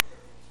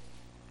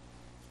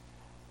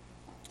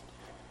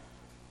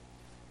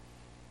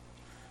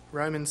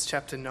Romans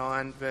chapter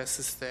 9,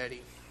 verses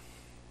 30.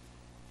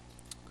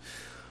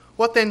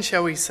 What then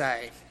shall we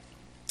say?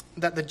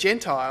 That the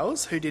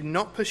Gentiles who did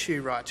not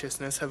pursue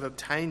righteousness have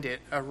obtained it,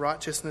 a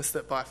righteousness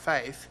that by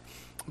faith,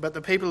 but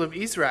the people of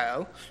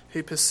Israel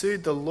who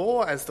pursued the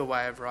law as the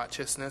way of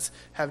righteousness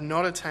have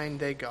not attained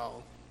their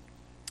goal.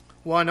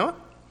 Why not?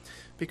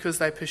 Because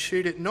they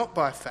pursued it not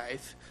by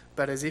faith,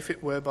 but as if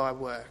it were by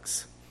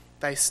works.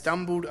 They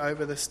stumbled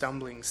over the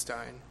stumbling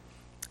stone.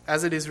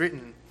 As it is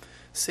written,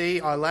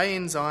 "See, I lay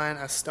in Zion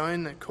a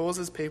stone that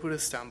causes people to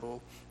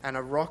stumble, and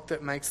a rock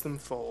that makes them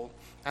fall,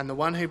 and the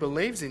one who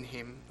believes in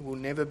him will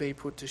never be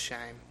put to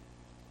shame."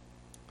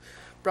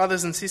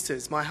 Brothers and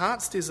sisters, my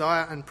heart's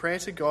desire and prayer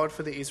to God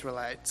for the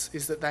Israelites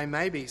is that they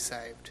may be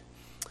saved.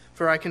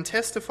 For I can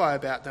testify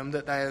about them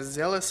that they are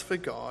zealous for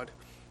God,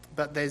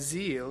 but their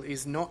zeal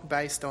is not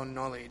based on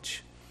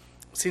knowledge.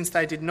 Since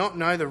they did not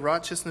know the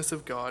righteousness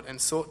of God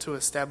and sought to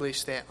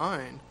establish their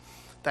own,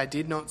 they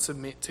did not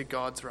submit to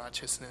God's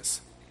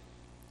righteousness.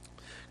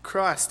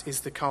 Christ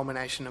is the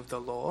culmination of the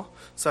law,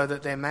 so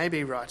that there may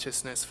be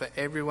righteousness for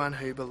everyone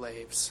who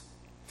believes.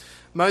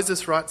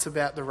 Moses writes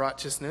about the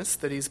righteousness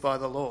that is by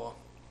the law.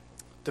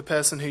 The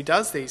person who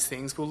does these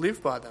things will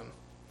live by them.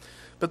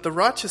 But the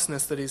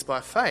righteousness that is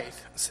by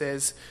faith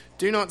says,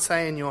 "Do not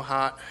say in your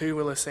heart, 'Who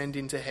will ascend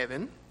into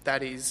heaven?'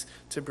 That is,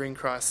 to bring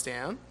Christ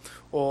down,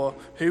 or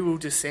 'Who will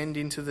descend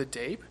into the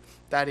deep?'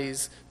 That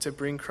is, to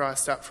bring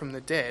Christ up from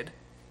the dead.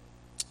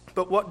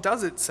 But what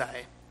does it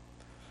say?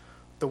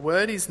 The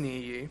word is near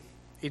you,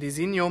 it is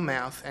in your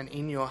mouth and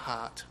in your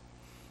heart.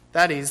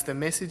 That is the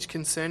message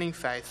concerning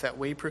faith that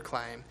we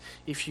proclaim.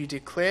 If you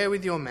declare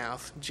with your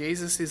mouth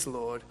Jesus is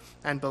Lord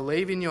and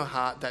believe in your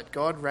heart that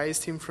God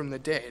raised him from the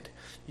dead,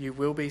 you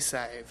will be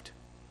saved.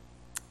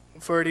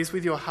 For it is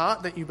with your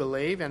heart that you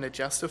believe and are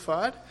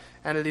justified,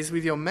 and it is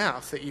with your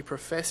mouth that you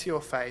profess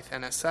your faith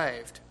and are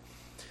saved.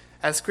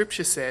 As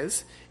Scripture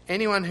says,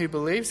 anyone who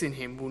believes in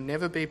him will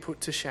never be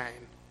put to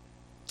shame.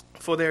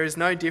 For there is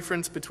no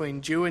difference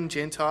between Jew and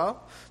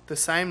Gentile. The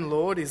same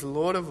Lord is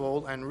Lord of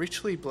all and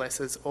richly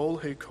blesses all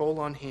who call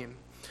on him.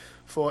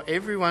 For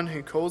everyone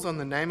who calls on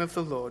the name of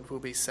the Lord will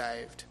be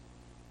saved.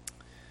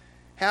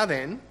 How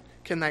then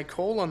can they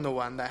call on the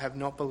one they have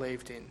not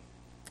believed in?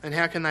 And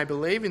how can they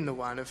believe in the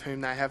one of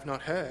whom they have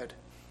not heard?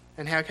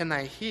 And how can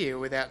they hear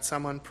without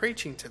someone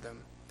preaching to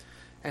them?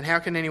 And how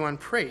can anyone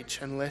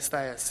preach unless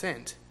they are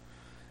sent?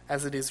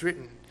 As it is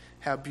written,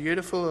 how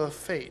beautiful are the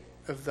feet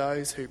of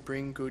those who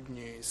bring good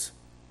news.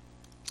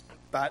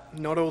 But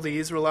not all the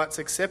Israelites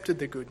accepted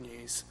the good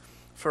news.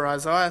 For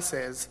Isaiah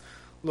says,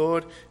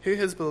 "Lord, who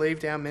has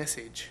believed our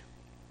message?"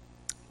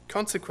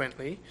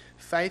 Consequently,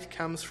 faith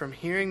comes from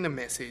hearing the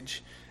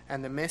message,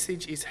 and the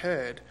message is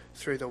heard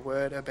through the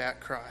word about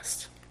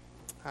Christ.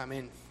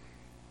 Amen.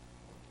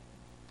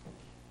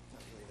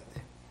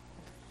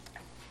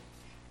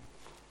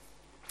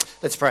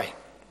 Let's pray.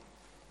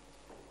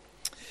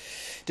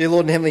 Dear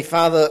Lord and Heavenly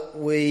Father,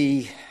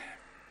 we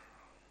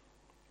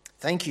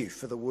thank you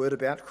for the word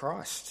about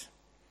Christ,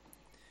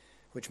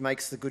 which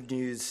makes the good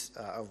news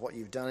of what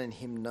you've done in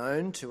him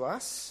known to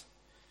us.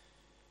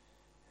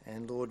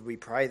 And Lord, we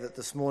pray that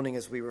this morning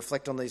as we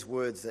reflect on these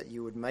words, that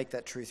you would make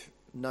that truth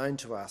known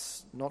to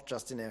us, not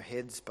just in our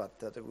heads, but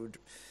that it would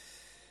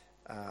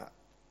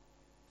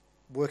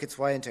work its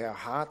way into our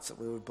hearts, that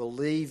we would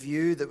believe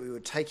you, that we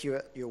would take you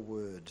at your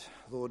word.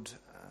 Lord,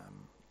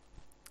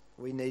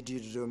 we need you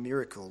to do a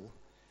miracle.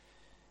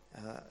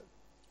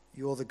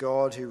 You're the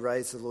God who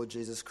raised the Lord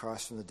Jesus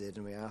Christ from the dead,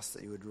 and we ask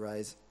that you would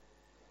raise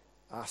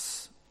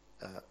us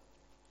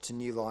to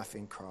new life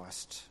in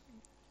Christ,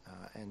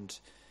 and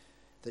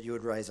that you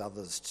would raise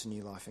others to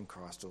new life in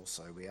Christ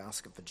also. We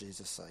ask it for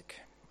Jesus' sake.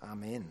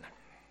 Amen.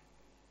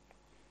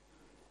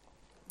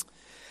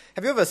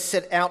 Have you ever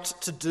set out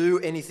to do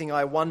anything,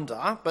 I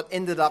wonder, but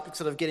ended up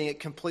sort of getting it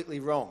completely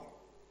wrong?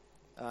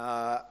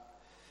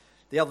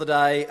 The other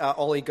day,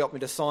 Ollie got me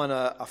to sign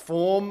a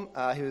form.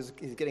 He's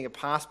getting a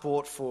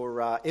passport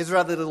for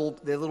Ezra,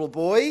 their little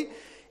boy,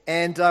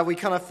 and we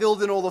kind of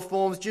filled in all the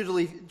forms,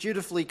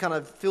 dutifully kind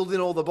of filled in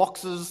all the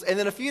boxes. And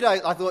then a few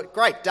days, I thought,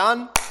 great,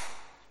 done.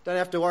 Don't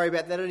have to worry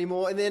about that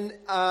anymore. And then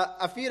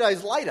a few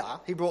days later,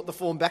 he brought the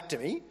form back to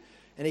me,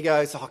 and he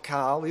goes, "Oh,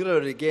 Carl, you got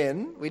to do it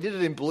again. We did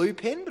it in blue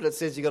pen, but it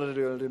says you got to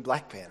do it in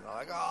black pen." I'm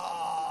like,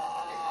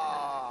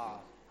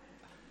 "Oh,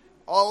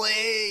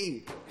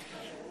 Ollie."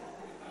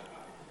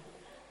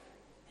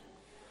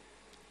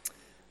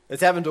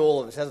 It's happened to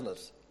all of us, hasn't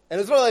it?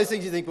 And it's one of those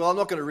things you think, well, I'm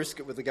not going to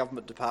risk it with the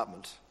government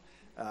department.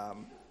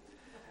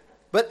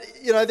 But,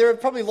 you know, there are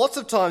probably lots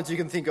of times you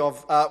can think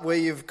of where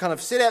you've kind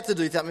of set out to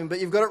do something, but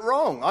you've got it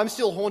wrong. I'm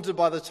still haunted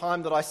by the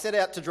time that I set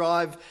out to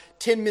drive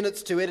 10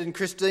 minutes to Ed and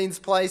Christine's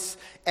place,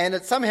 and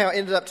it somehow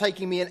ended up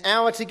taking me an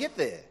hour to get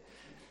there.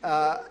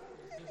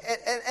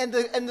 And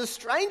the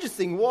strangest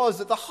thing was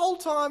that the whole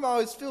time I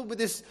was filled with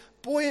this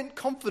buoyant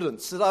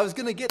confidence that I was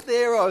going to get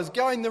there, I was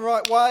going the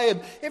right way,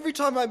 and every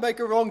time I make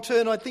a wrong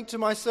turn, I'd think to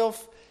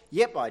myself,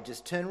 yep, I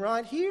just turn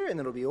right here and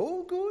it'll be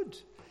all good.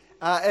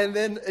 And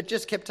then it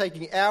just kept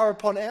taking hour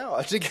upon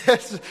hour to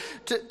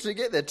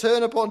get there,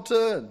 turn upon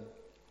turn.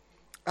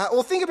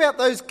 Or think about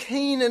those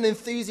keen and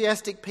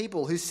enthusiastic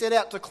people who set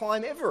out to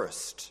climb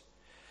Everest.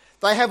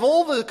 They have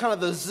all the kind of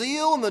the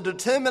zeal and the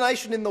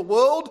determination in the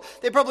world.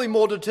 They're probably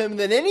more determined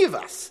than any of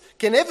us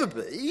can ever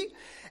be.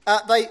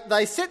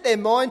 They set their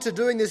mind to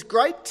doing this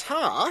great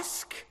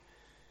task,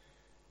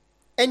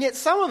 and yet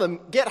some of them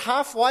get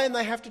halfway and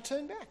they have to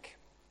turn back.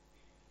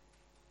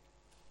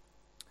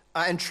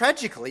 And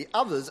tragically,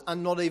 others are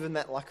not even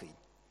that lucky.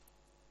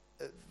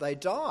 They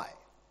die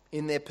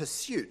in their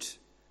pursuit.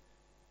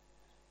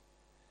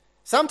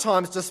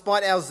 Sometimes,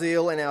 despite our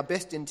zeal and our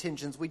best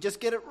intentions, we just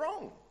get it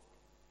wrong.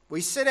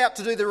 We set out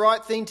to do the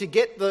right thing, to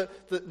get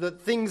the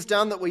things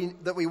done that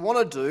we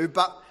want to do,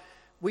 but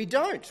we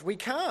don't. We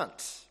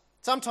can't.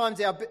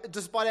 Sometimes,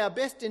 despite our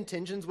best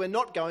intentions, we're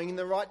not going in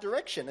the right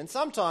direction. And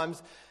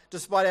sometimes,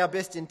 despite our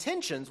best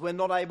intentions, we're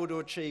not able to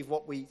achieve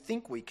what we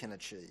think we can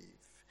achieve.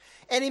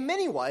 And in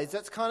many ways,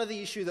 that's kind of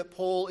the issue that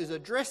Paul is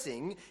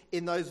addressing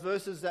in those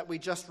verses that we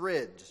just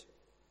read.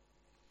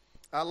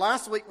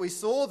 Last week we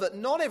saw that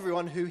not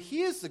everyone who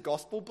hears the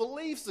gospel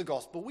believes the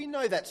gospel. We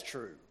know that's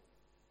true.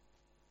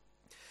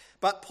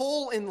 But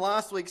Paul, in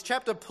last week's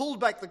chapter, pulled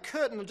back the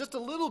curtain just a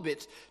little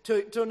bit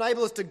to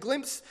enable us to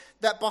glimpse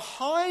that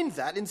behind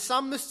that, in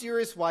some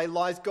mysterious way,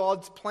 lies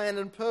God's plan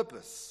and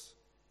purpose.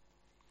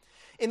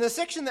 In the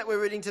section that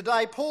we're reading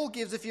today, Paul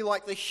gives, if you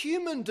like, the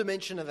human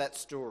dimension of that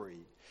story.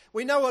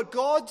 We know what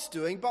God's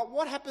doing, but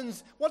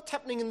what's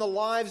happening in the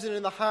lives and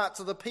in the hearts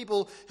of the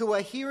people who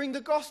are hearing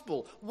the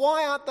gospel?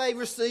 Why aren't they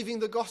receiving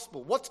the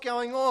gospel? What's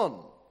going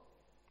on?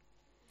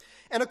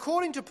 And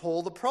according to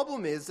Paul, the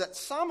problem is that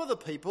some of the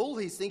people,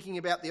 he's thinking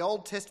about the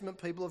Old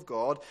Testament people of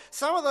God,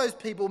 some of those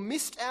people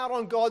missed out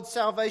on God's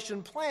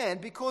salvation plan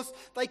because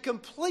they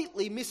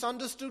completely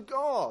misunderstood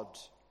God.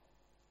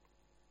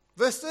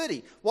 Verse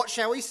 30, what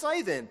shall we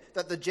say then?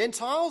 That the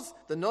Gentiles,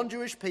 the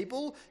non-Jewish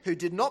people who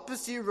did not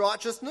pursue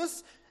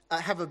righteousness,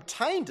 have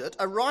obtained it,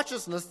 a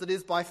righteousness that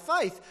is by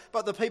faith.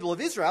 But the people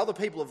of Israel, the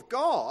people of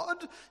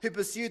God, who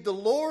pursued the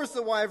law as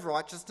the way of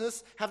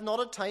righteousness, have not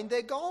attained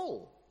their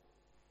goal.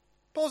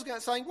 Paul's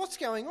saying, what's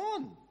going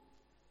on?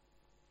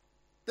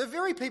 The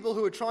very people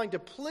who are trying to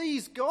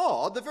please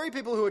God, the very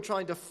people who are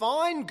trying to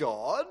find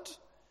God,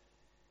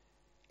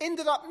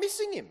 ended up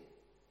missing him.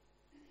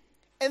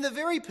 And the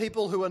very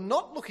people who are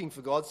not looking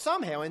for God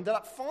somehow ended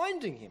up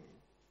finding him.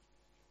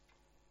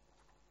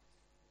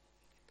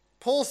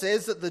 Paul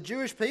says that the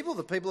Jewish people,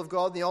 the people of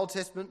God in the Old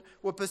Testament,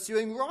 were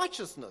pursuing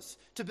righteousness.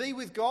 To be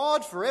with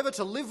God forever,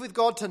 to live with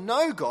God, to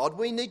know God,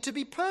 we need to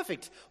be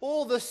perfect.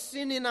 All the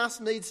sin in us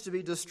needs to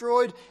be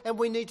destroyed and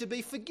we need to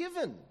be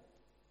forgiven.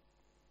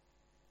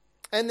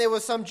 And there were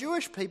some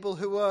Jewish people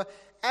who were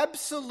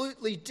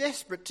absolutely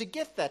desperate to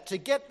get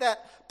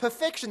that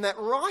perfection, that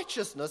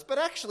righteousness, but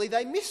actually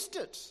they missed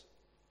it.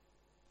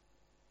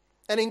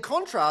 And in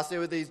contrast,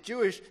 there were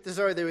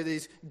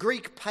these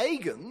Greek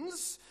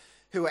pagans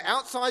who were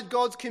outside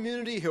God's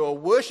community, who were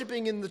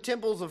worshipping in the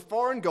temples of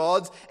foreign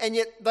gods, and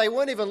yet they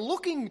weren't even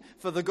looking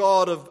for the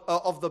God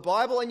of the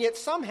Bible, and yet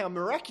somehow,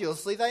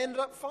 miraculously, they ended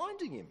up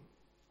finding him.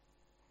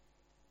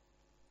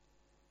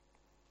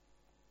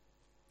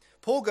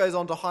 Paul goes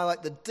on to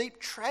highlight the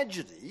deep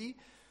tragedy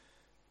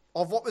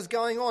of what was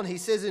going on. He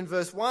says in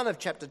verse 1 of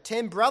chapter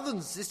 10, brothers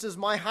and sisters,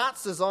 my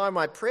heart's desire,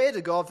 my prayer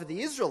to God for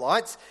the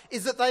Israelites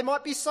is that they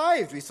might be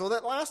saved. We saw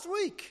that last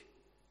week.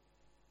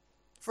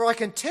 For I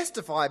can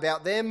testify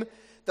about them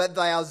that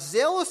they are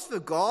zealous for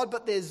God,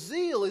 but their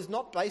zeal is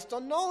not based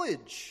on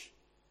knowledge.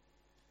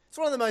 It's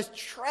one of the most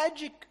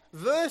tragic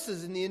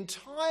verses in the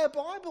entire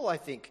Bible, I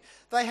think.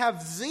 They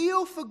have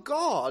zeal for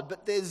God,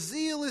 but their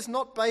zeal is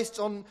not based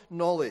on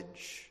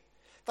knowledge.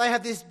 They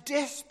have this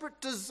desperate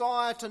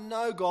desire to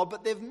know God,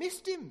 but they've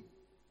missed him.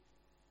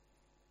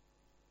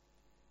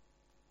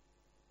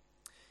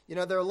 You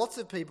know, there are lots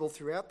of people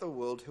throughout the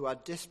world who are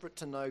desperate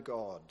to know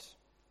God.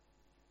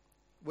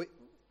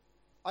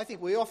 I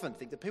think we often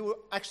think that people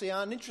actually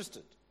aren't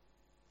interested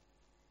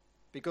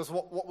because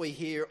what we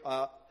hear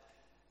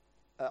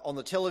on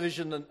the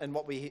television and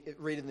what we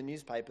read in the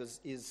newspapers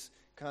is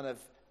kind of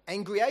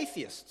angry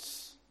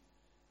atheists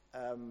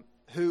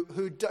who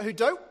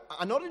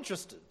are not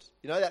interested.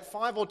 You know, that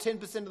 5 or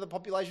 10% of the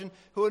population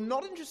who are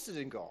not interested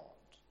in God.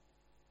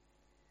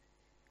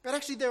 But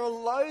actually there are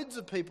loads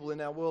of people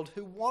in our world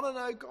who want to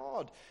know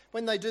God.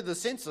 When they do the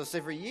census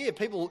every year,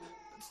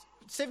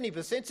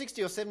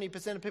 60 or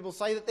 70% of people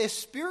say that they're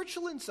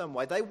spiritual in some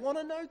way. They want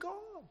to know God.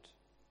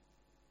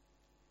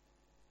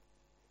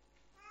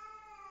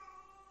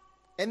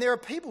 And there are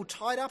people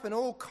tied up in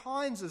all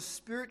kinds of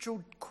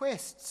spiritual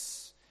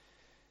quests.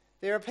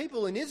 There are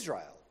people in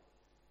Israel,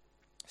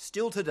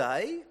 still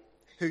today,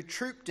 who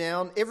troop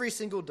down every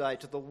single day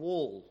to the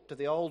wall, to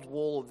the old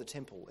wall of the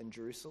temple in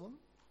Jerusalem,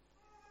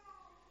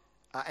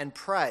 and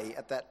pray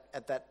at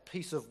that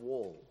piece of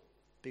wall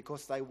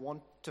because they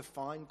want to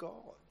find God.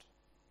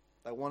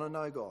 They want to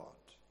know God.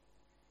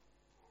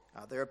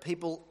 There are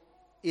people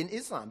in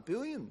Islam,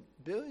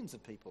 billions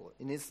of people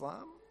in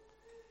Islam,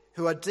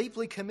 who are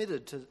deeply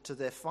committed to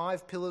their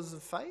 5 pillars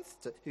of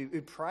faith,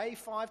 who pray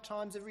 5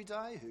 times every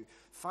day, who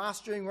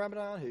fast during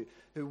Ramadan,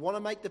 who want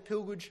to make the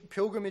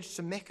pilgrimage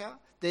to Mecca.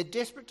 They're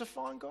desperate to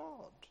find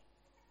God.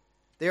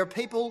 There are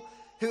people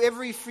who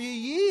every few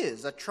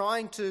years are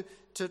trying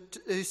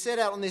who set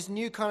out on this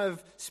new kind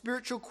of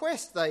spiritual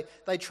quest.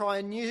 They try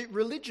a new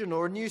religion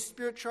or a new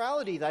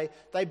spirituality.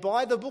 They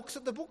buy the books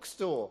at the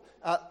bookstore,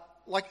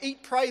 like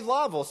Eat, Pray,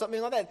 Love or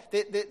something like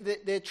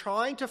that. They're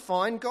trying to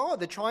find God.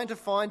 They're trying to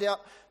find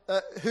out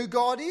who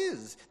God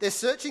is. They're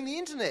searching the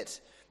internet.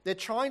 They're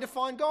trying to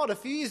find God. A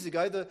few years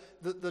ago,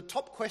 the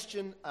top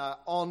question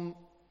on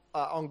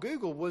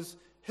Google was,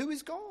 who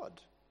is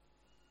God?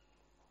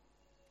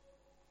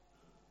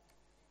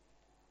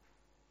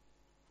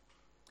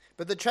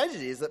 But the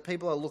tragedy is that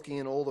people are looking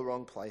in all the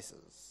wrong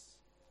places.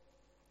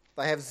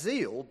 They have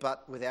zeal,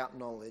 but without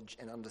knowledge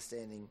and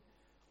understanding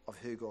of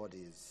who God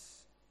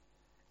is.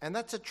 And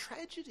that's a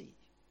tragedy.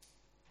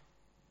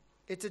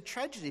 It's a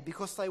tragedy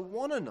because they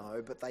want to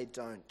know, but they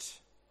don't.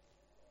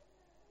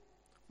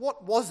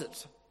 What was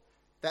it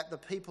that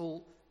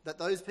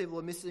those people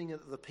are missing and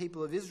that the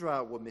people of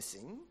Israel were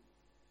missing?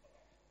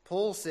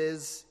 Paul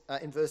says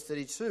in verse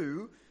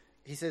 32,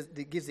 he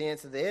gives the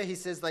answer there. He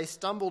says, they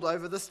stumbled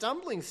over the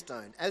stumbling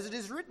stone, as it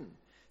is written,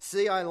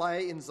 "See, I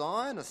lay in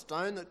Zion a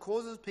stone that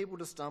causes people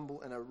to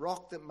stumble and a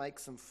rock that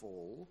makes them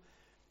fall,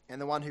 and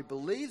the one who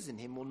believes in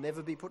him will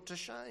never be put to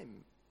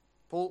shame."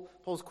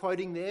 Paul's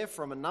quoting there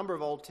from a number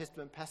of Old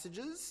Testament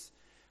passages.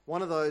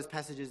 One of those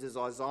passages is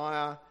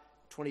Isaiah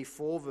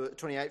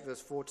 28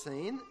 verse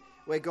 14,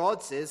 where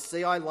God says,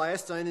 "See, I lay a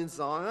stone in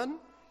Zion,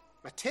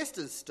 a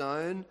tested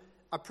stone,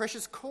 a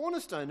precious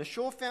cornerstone, a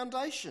sure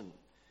foundation.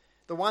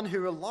 The one who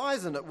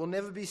relies on it will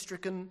never be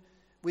stricken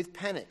with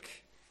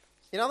panic."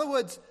 In other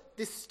words,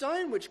 this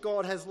stone which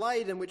God has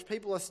laid and which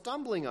people are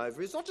stumbling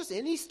over is not just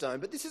any stone,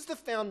 but this is the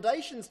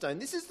foundation stone.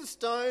 This is the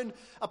stone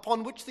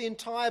upon which the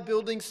entire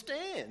building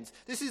stands.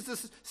 This is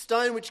the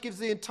stone which gives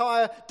the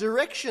entire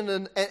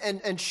direction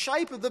and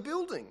shape of the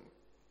building.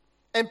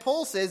 And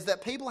Paul says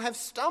that people have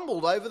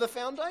stumbled over the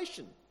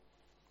foundation.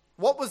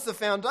 What was the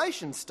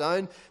foundation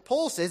stone?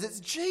 Paul says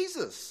it's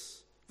Jesus.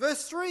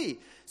 Verse 3,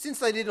 since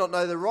they did not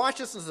know the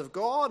righteousness of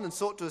God and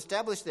sought to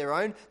establish their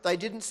own, they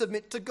didn't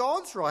submit to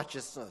God's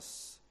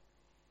righteousness.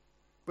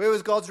 Where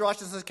was God's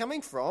righteousness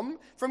coming from?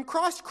 From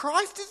Christ.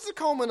 Christ is the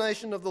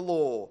culmination of the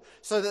law,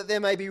 so that there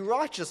may be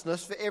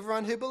righteousness for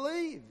everyone who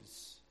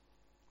believes.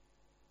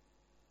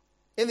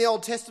 In the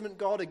Old Testament,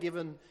 God had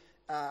given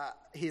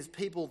his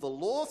people the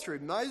law through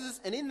Moses,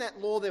 and in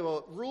that law there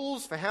were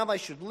rules for how they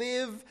should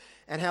live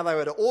and how they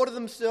were to order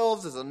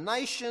themselves as a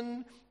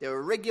nation. There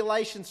were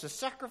regulations for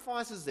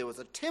sacrifices, there was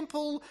a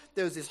temple,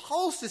 there was this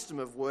whole system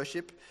of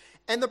worship.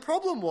 And the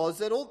problem was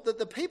that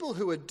the people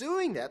who were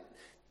doing that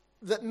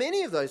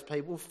many of those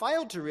people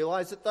failed to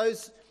realise that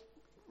those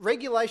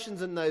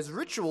regulations and those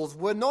rituals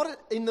were not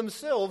in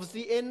themselves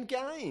the end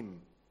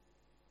game.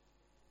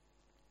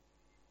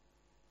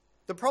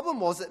 The problem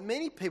was that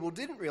many people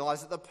didn't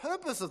realise that the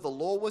purpose of the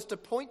law was to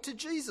point to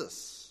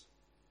Jesus.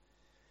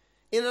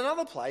 In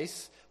another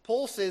place,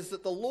 Paul says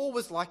that the law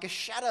was like a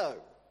shadow.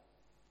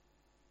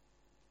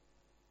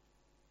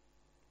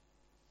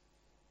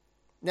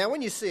 Now,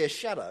 when you see a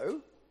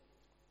shadow,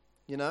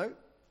 you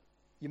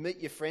meet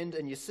your friend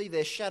and you see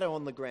their shadow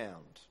on the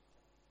ground.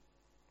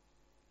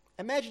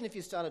 Imagine if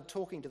you started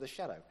talking to the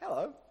shadow.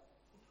 "Hello.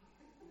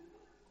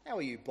 How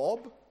are you,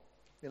 Bob?"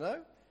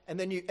 And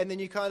then you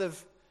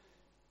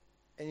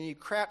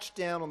crouched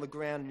down on the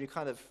ground and you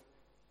kind of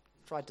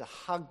tried to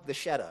hug the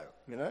shadow,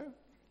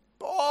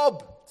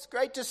 "Bob, it's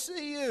great to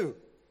see you.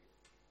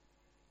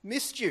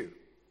 Missed you."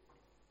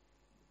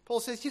 Paul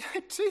says, you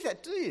don't do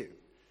that, do you?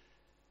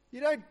 You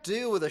don't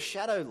deal with a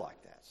shadow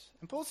like that.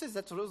 And Paul says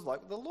that's what it was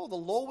like with the law. The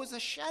law was a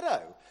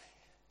shadow.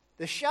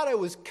 The shadow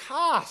was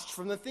cast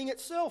from the thing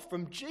itself,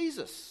 from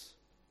Jesus.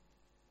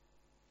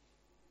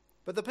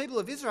 But the people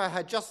of Israel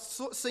had just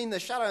seen the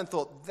shadow and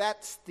thought,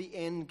 that's the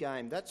end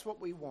game. That's what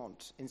we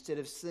want, instead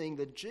of seeing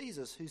the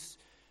Jesus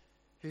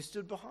who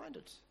stood behind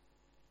it.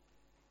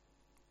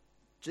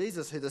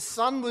 Jesus, who the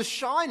sun was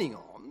shining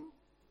on,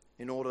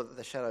 in order that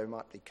the shadow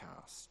might be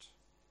cast.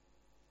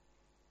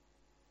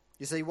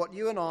 You see, what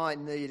you and I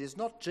need is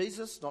not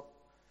Jesus, not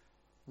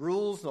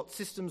rules, not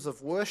systems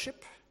of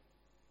worship.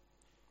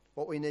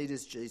 What we need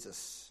is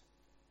Jesus.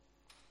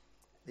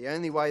 The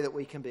only way that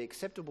we can be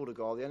acceptable to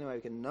God, the only way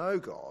we can know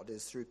God,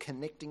 is through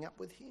connecting up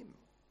with him.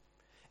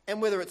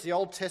 And whether it's the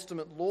Old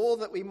Testament law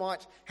that we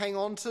might hang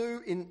on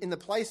to in the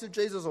place of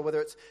Jesus, or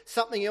whether it's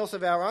something else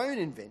of our own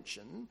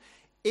invention,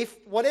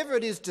 if whatever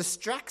it is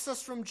distracts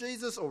us from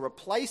Jesus or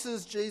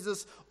replaces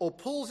Jesus or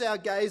pulls our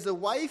gaze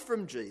away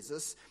from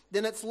Jesus,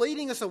 then it's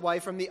leading us away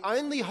from the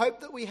only hope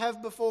that we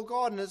have before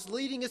God, and it's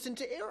leading us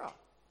into error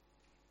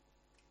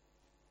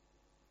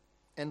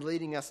and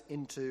leading us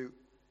into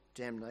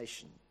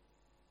damnation.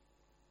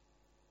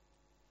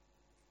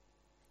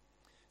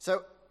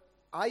 So,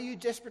 are you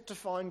desperate to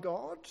find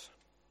God,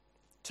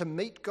 to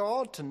meet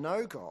God, to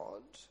know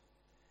God?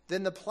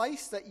 Then the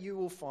place that you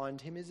will find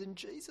him is in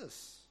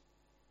Jesus.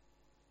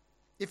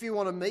 If you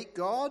want to meet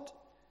God,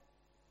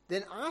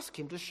 then ask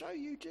him to show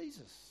you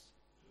Jesus.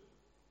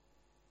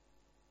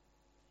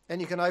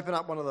 And you can open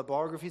up one of the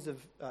biographies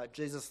of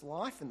Jesus'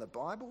 life in the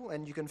Bible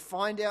and you can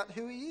find out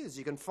who he is.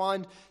 You can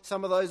find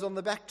some of those on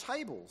the back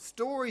table,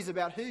 stories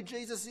about who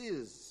Jesus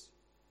is.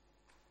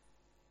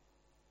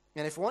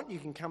 And if you want, you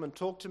can come and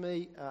talk to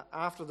me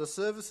after the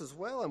service as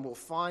well, and we'll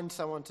find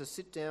someone to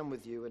sit down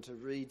with you and to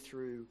read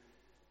through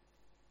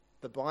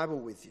the Bible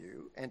with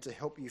you and to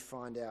help you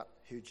find out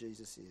who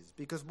Jesus is.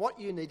 Because what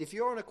you need, if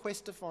you're on a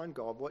quest to find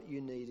God, what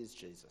you need is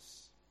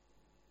Jesus.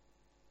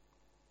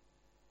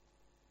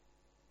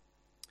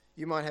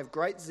 You might have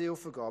great zeal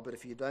for God, but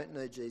if you don't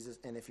know Jesus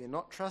and if you're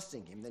not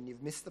trusting him, then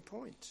you've missed the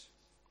point.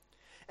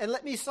 And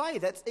let me say,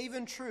 that's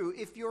even true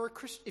if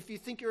you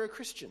think you're a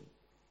Christian.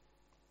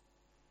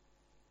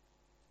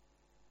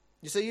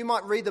 You see, you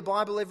might read the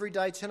Bible every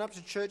day, turn up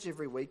to church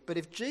every week, but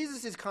if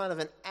Jesus is kind of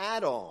an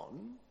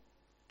add-on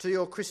to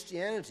your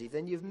Christianity,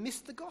 then you've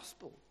missed the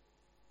gospel.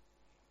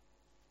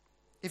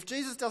 If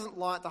Jesus doesn't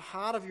lie at the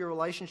heart of your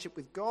relationship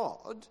with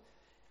God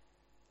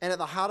and at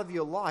the heart of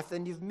your life,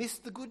 then you've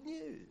missed the good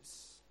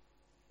news.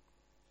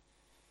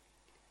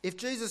 If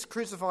Jesus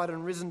crucified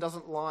and risen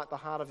doesn't lie at the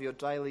heart of your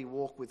daily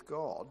walk with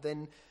God,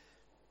 then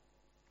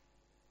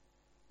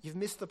you've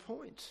missed the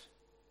point.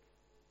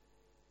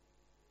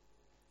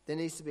 There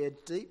needs to be a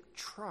deep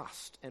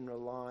trust and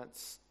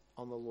reliance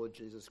on the Lord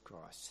Jesus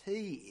Christ.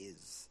 He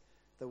is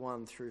the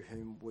one through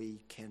whom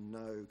we can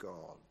know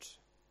God.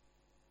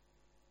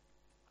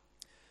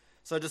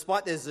 So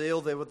despite their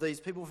zeal, there were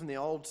these people from the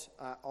Old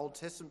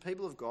Testament,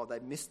 people of God. They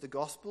missed the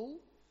gospel.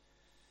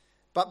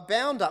 But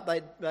bound up,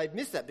 they'd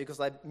missed that because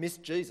they'd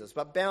missed Jesus.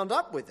 But bound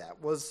up with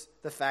that was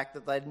the fact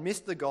that they'd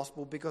missed the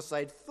gospel because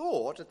they'd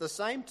thought at the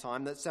same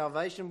time that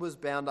salvation was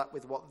bound up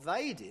with what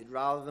they did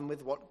rather than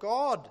with what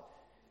God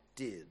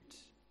did.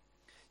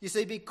 You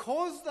see,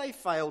 because they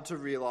failed to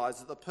realise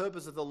that the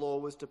purpose of the law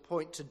was to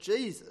point to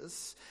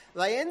Jesus,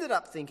 they ended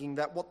up thinking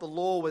that what the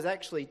law was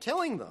actually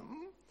telling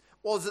them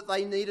was that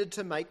they needed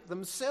to make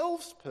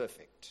themselves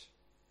perfect.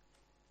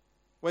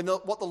 When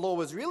what the law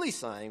was really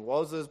saying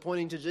was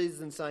pointing to Jesus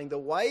and saying the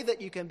way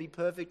that you can be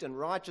perfect and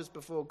righteous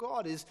before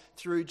God is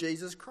through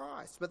Jesus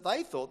Christ. But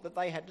they thought that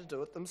they had to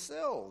do it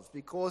themselves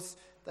because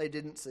they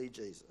didn't see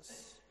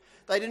Jesus.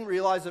 They didn't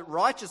realise that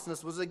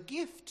righteousness was a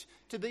gift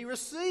to be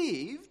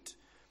received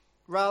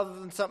rather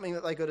than something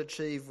that they could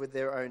achieve with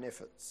their own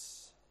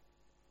efforts.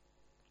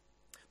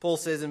 Paul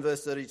says in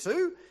verse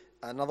 32,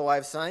 another way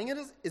of saying it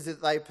is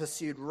that they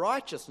pursued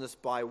righteousness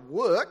by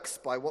works,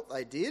 by what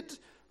they did,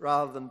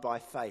 rather than by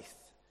faith,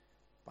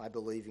 by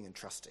believing and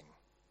trusting.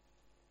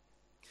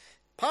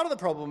 Part of the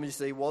problem, you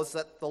see, was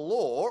that the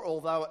law,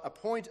 although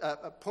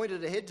it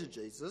pointed ahead to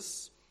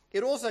Jesus,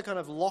 it also kind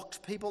of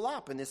locked people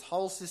up in this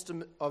whole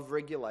system of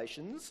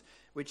regulations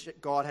which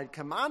God had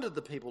commanded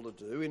the people to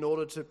do in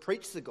order to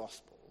preach the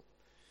gospel.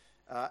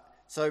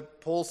 So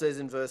Paul says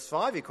in verse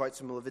 5, he quotes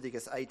from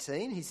Leviticus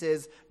 18, he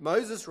says,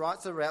 Moses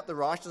writes about the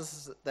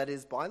righteousness that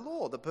is by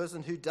law. The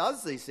person who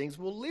does these things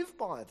will live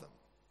by them.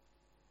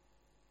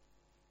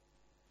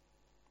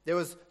 There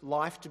was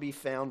life to be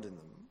found in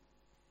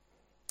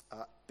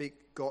them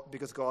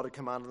because God had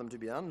commanded them to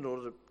be done in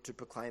order to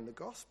proclaim the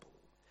gospel.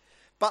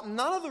 But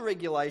none of the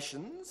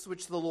regulations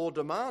which the law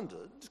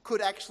demanded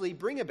could actually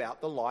bring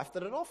about the life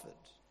that it offered.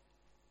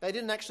 They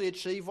didn't actually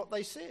achieve what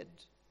they said.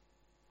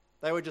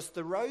 They were just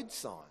the road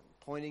sign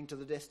pointing to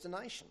the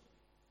destination.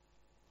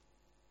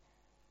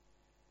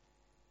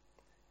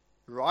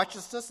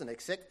 Righteousness and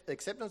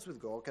acceptance with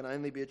God can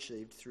only be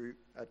achieved through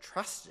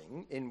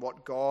trusting in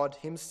what God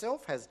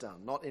himself has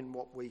done, not in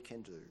what we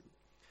can do.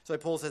 So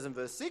Paul says in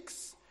verse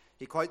 6,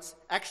 he quotes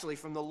actually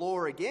from the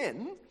law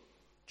again,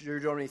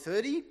 Deuteronomy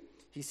 30,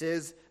 he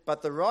says,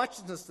 but the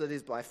righteousness that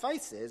is by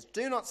faith says,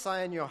 do not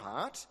say in your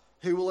heart,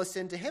 who will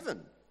ascend to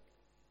heaven?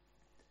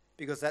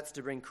 Because that's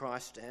to bring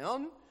Christ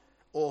down,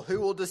 or who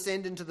will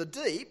descend into the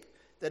deep,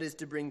 that is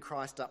to bring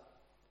Christ up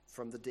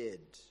from the dead.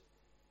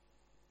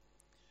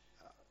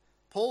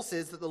 Paul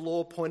says that the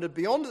law pointed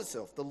beyond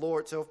itself. The law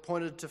itself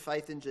pointed to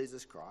faith in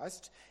Jesus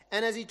Christ.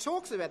 And as he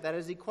talks about that,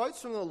 as he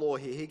quotes from the law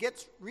here, he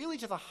gets really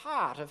to the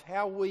heart of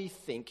how we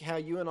think, how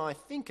you and I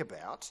think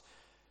about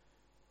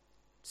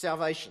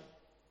salvation.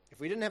 If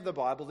we didn't have the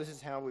Bible, this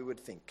is how we would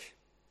think.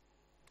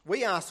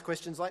 We ask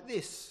questions like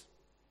this.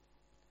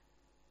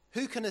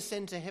 Who can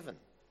ascend to heaven?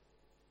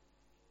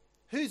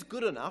 Who's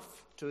good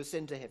enough to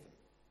ascend to heaven?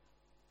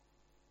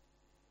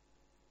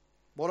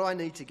 What do I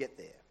need to get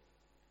there?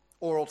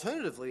 Or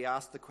alternatively,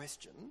 ask the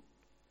question,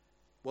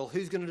 well,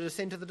 who's going to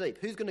descend to the deep?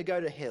 Who's going to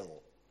go to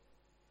hell?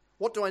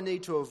 What do I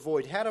need to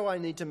avoid? How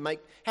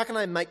can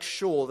I make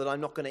sure that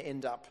I'm not going to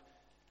end up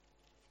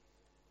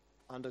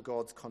under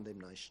God's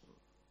condemnation?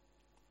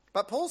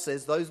 But Paul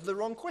says those are the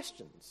wrong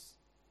questions.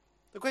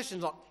 The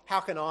question's not, how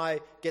can I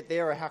get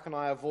there or how can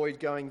I avoid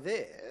going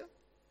there?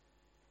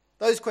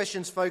 Those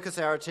questions focus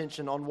our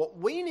attention on what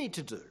we need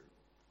to do.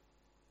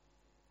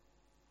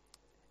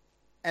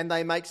 And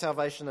they make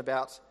salvation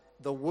about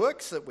the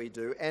works that we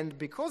do, and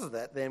because of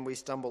that, then we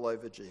stumble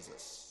over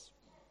Jesus.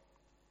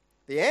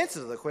 The answer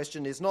to the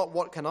question is not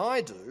what can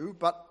I do,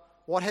 but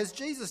what has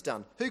Jesus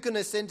done? Who can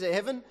ascend to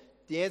heaven?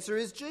 The answer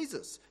is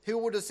Jesus. Who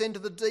will descend to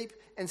the deep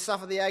and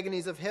suffer the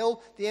agonies of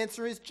hell? The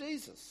answer is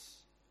Jesus.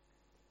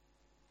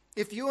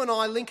 If you and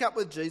I link up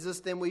with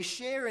Jesus, then we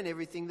share in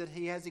everything that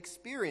he has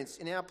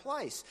experienced in our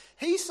place.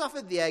 He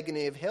suffered the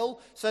agony of hell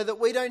so that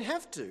we don't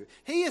have to.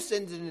 He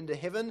ascended into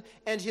heaven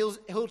and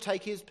he'll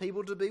take his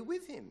people to be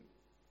with him.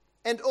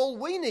 And all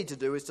we need to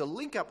do is to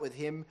link up with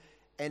him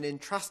and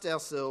entrust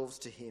ourselves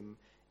to him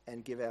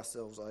and give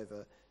ourselves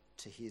over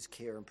to his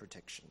care and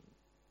protection.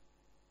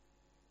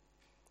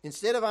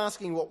 Instead of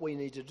asking what we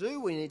need to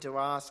do, we need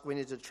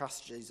to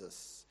trust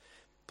Jesus.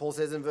 Paul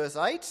says in verse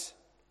 8,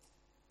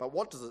 but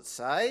what does it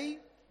say?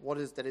 What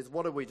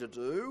are we to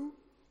do?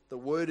 The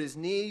word is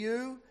near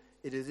you,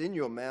 it is in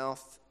your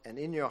mouth and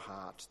in your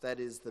heart. That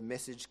is the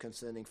message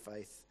concerning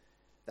faith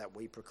that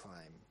we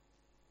proclaim.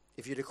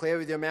 If you declare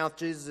with your mouth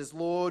Jesus is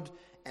Lord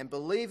and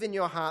believe in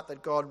your heart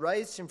that God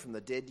raised him from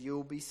the dead, you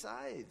will be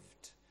saved.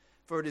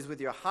 For it is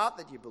with your heart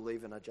that you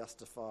believe and are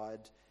justified,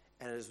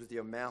 and it is with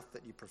your mouth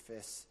that you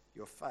profess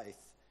your faith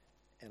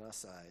and are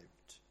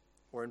saved.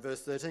 Or in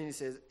verse 13 he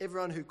says,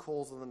 everyone who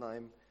calls on the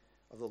name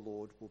of the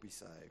Lord will be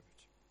saved.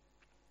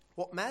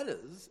 What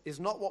matters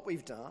is not what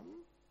we've done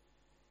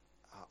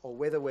or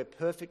whether we're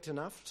perfect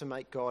enough to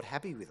make God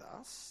happy with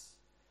us.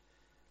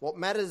 What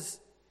matters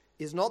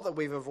is not that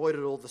we've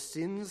avoided all the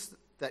sins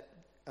that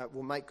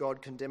will make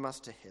God condemn us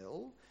to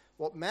hell.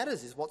 What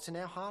matters is what's in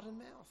our heart and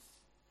mouth.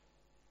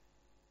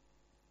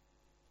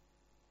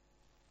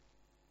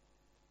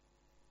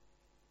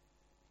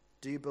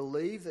 Do you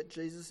believe that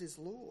Jesus is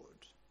Lord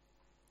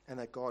and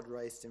that God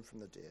raised him from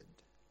the dead?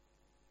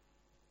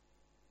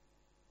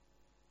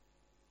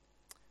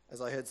 As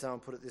I heard someone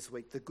put it this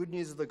week, the good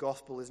news of the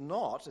gospel is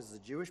not, as the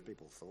Jewish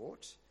people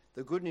thought,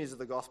 the good news of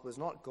the gospel is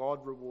not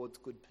God rewards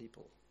good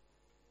people.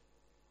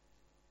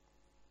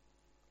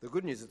 The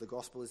good news of the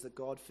gospel is that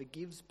God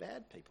forgives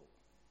bad people.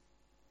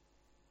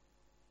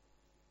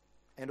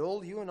 And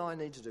all you and I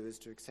need to do is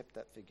to accept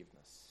that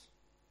forgiveness,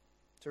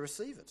 to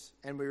receive it.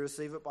 And we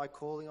receive it by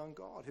calling on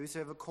God.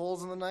 Whosoever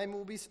calls on the name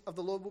of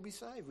the Lord will be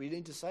saved. We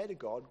need to say to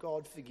God,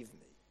 God, forgive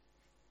me.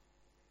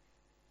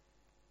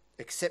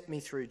 Accept me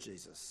through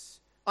Jesus.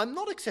 I'm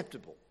not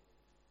acceptable,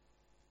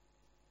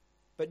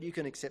 but you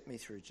can accept me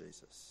through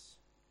Jesus.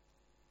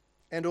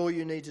 And all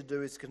you need to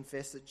do is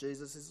confess that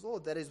Jesus is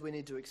Lord. That is, we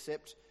need to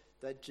accept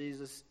that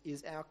Jesus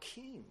is our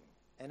King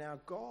and our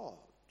God.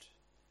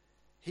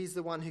 He's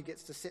the one who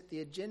gets to set the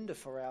agenda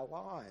for our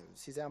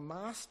lives. He's our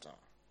master.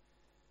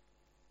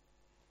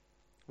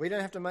 We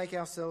don't have to make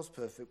ourselves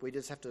perfect. We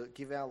just have to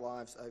give our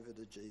lives over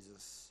to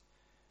Jesus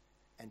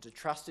and to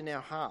trust in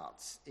our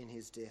hearts in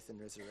his death and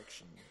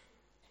resurrection.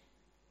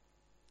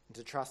 And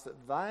to trust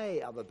that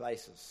they are the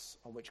basis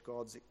on which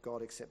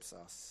God accepts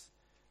us,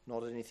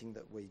 not anything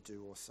that we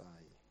do or say.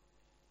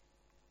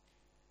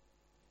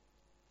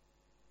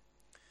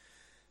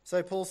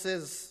 So Paul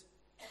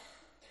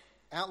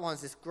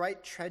outlines this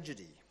great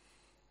tragedy.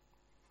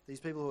 These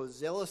people who are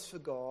zealous for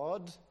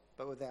God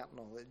but without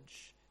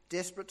knowledge,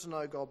 desperate to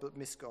know God but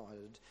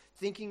misguided,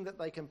 thinking that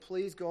they can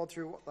please God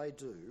through what they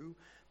do,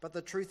 but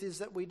the truth is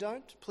that we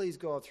don't please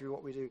God through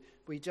what we do.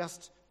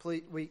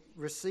 We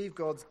receive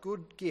God's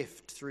good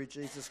gift through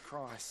Jesus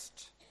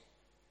Christ.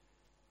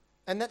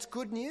 And that's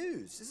good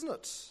news, isn't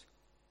it?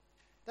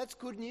 That's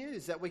good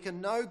news, that we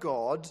can know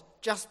God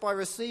just by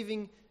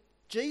receiving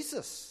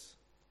Jesus.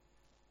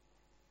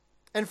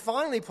 And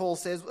finally, Paul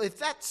says, well, if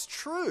that's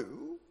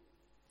true,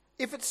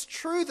 if it's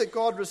true that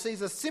God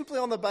receives us simply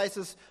on the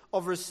basis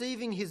of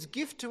receiving his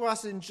gift to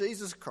us in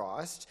Jesus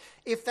Christ,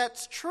 if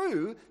that's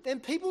true, then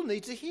people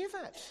need to hear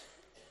that.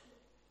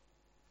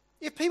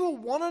 If people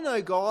want to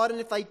know God, and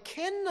if they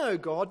can know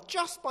God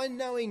just by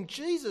knowing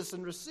Jesus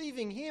and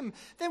receiving him,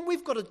 then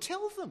we've got to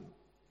tell them.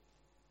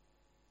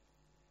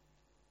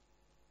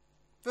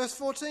 Verse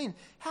 14,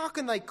 how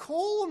can they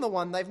call on the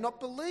one they've not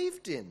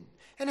believed in?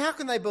 And how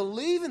can they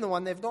believe in the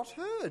one they've not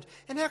heard?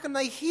 And how can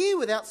they hear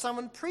without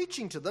someone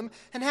preaching to them?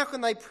 And how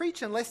can they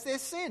preach unless they're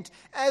sent?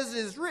 As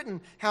is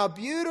written, how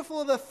beautiful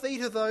are the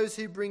feet of those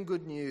who bring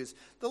good news.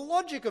 The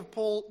logic of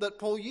that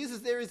Paul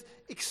uses there is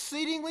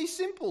exceedingly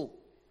simple.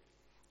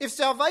 If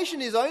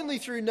salvation is only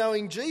through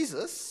knowing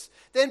Jesus,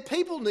 then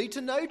people need to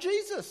know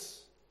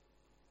Jesus.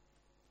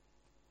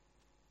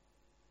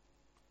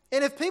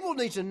 And if people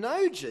need to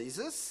know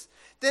Jesus,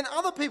 then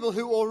other people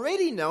who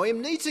already know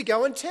him need to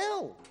go and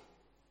tell.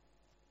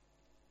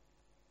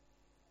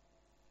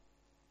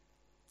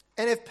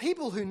 And if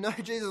people who know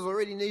Jesus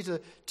already need to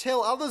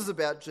tell others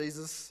about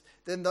Jesus,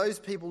 then those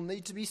people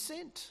need to be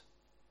sent.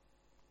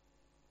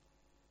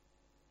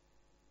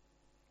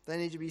 They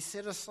need to be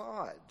set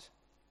aside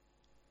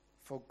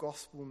for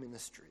gospel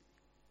ministry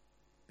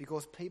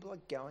because people are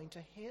going to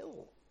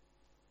hell.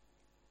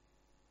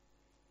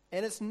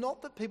 And it's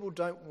not that people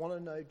don't want to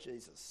know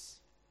Jesus,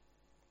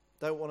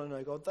 don't want to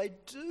know God. They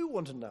do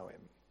want to know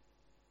him.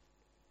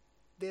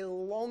 They're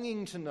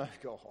longing to know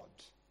God.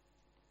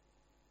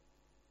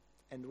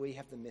 And we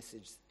have the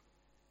message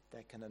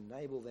that can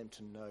enable them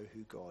to know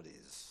who God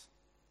is.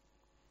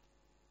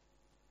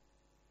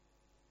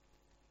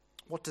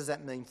 What does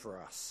that mean for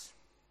us?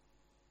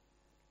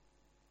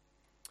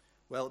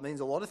 Well, it means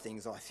a lot of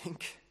things, I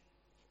think.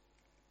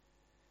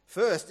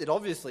 First, it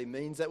obviously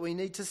means that we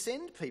need to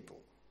send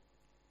people.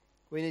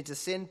 We need to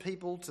send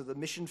people to the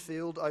mission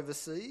field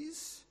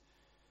overseas.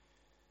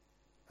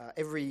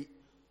 Every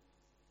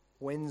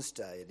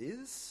Wednesday it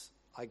is,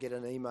 I get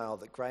an email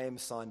that Graham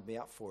signed me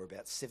up for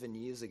about 7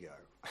 years ago,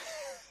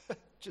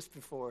 just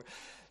before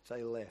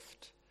they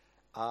left.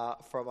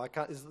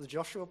 Is it the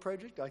Joshua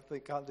Project? I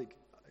can't think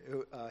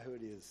who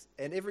it is.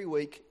 And every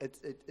week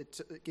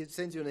it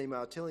sends you an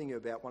email telling you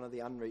about one of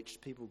the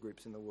unreached people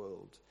groups in the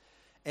world.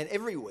 And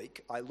every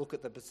week I look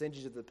at the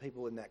percentage of the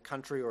people in that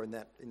country or in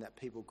that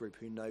people group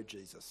who know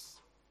Jesus.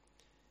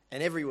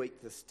 And every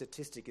week the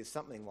statistic is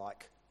something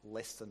like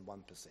less than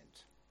 1%.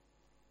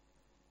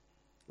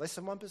 Less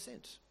than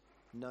 1%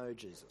 know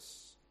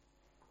Jesus.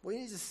 We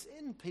need to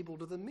send people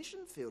to the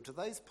mission field, to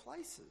those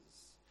places.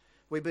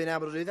 We've been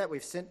able to do that.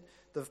 We've sent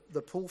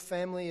the Poole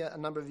family a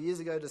number of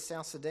years ago to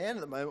South Sudan.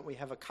 At the moment we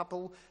have a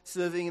couple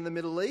serving in the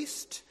Middle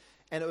East.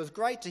 And it was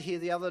great to hear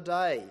the other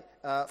day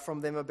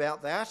from them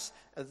about that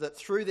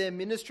through their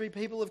ministry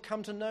people have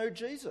come to know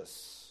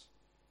Jesus.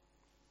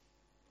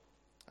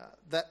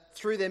 That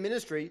through their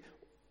ministry,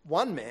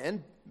 one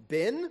man,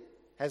 Ben,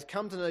 has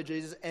come to know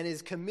Jesus and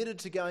is committed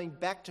to going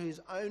back to his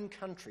own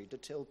country to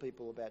tell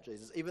people about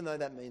Jesus, even though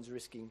that means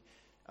risking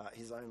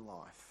his own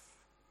life.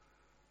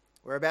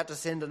 We're about to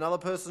send another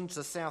person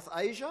to South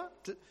Asia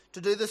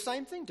to do the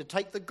same thing, to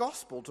take the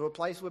gospel to a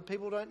place where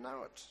people don't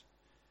know it.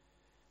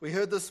 We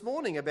heard this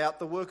morning about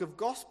the work of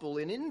gospel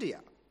in India,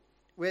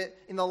 where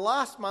in the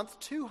last month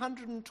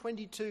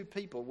 222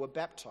 people were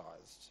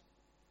baptised.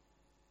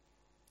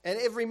 And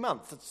every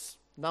month it's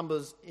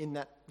numbers in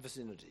that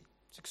vicinity.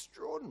 It's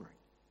extraordinary.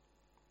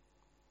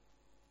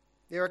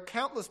 There are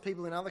countless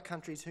people in other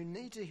countries who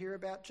need to hear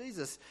about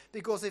Jesus,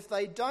 because if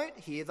they don't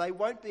hear, they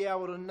won't be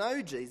able to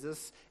know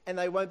Jesus and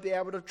they won't be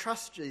able to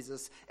trust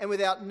Jesus. And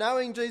without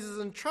knowing Jesus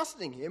and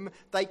trusting him,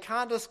 they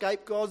can't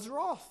escape God's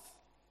wrath.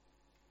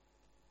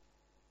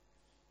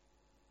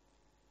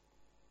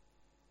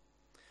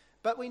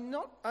 But we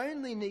not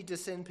only need to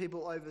send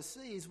people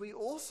overseas, we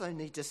also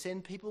need to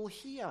send people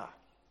here.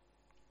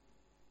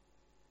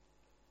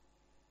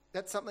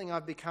 That's something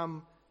I've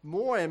become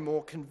more and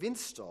more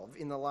convinced of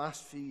in the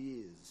last few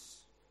years.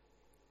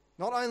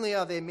 Not only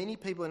are there many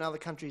people in other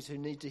countries who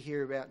need to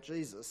hear about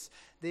Jesus,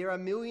 there are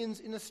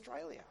millions in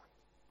Australia.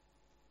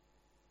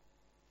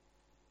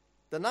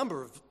 The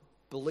number of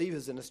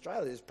believers in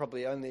Australia is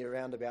probably only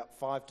around about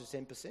 5 to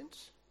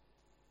 10%.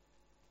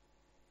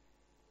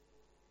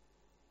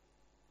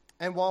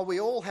 And while we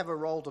all have a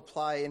role to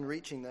play in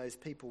reaching those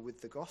people with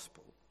the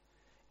gospel,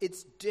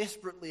 it's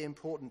desperately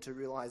important to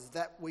realise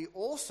that we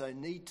also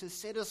need to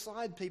set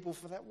aside people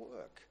for that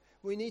work.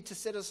 We need to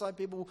set aside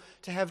people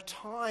to have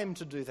time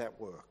to do that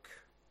work.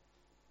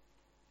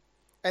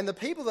 And the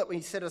people that we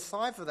set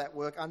aside for that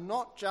work are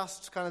not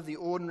just kind of the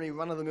ordinary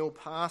run-of-the-mill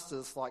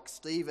pastors like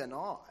Steve and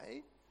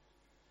I,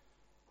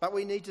 but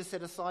we need to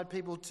set aside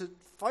people to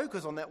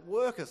focus on that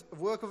work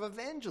of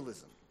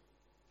evangelism.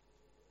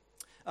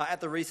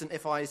 At the recent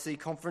FIEC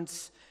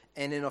conference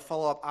and in a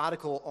follow-up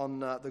article on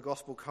the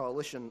Gospel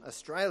Coalition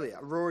Australia,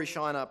 Rory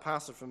Shiner,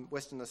 pastor from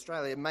Western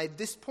Australia, made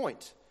this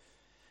point.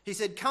 He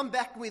said, "Come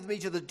back with me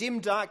to the dim,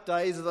 dark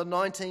days of the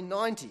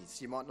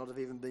 1990s. You might not have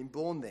even been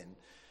born then.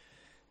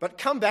 But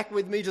come back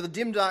with me to the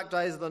dim, dark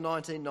days of the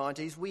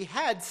 1990s. We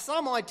had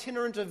some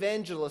itinerant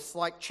evangelists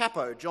like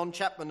Chapo, John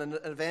Chapman, an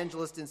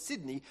evangelist in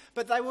Sydney,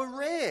 but they were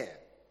rare.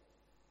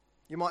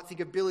 You might think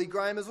of Billy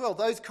Graham as well.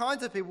 Those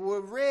kinds of people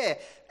were rare.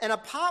 And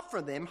apart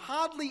from them,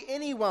 hardly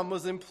anyone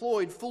was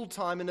employed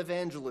full-time in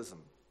evangelism.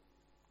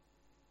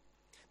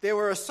 There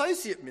were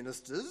associate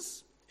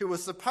ministers who were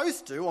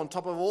supposed to, on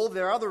top of all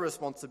their other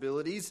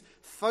responsibilities,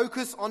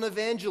 focus on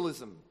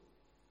evangelism.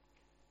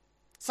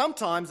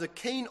 Sometimes a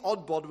keen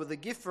oddbod with a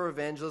gift for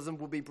evangelism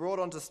would be brought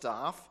onto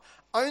staff,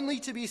 only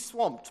to be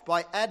swamped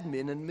by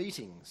admin and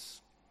meetings.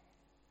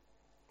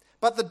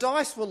 But the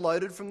dice were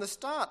loaded from the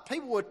start.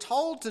 People were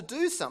told to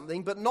do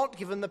something, but not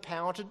given the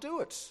power to do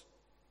it.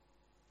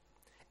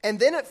 And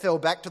then it fell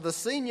back to the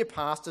senior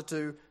pastor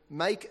to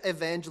make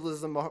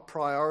evangelism a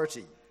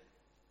priority.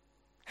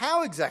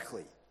 How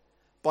exactly?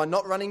 By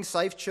not running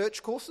safe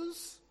church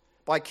courses?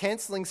 By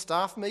cancelling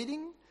staff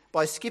meeting?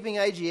 By skipping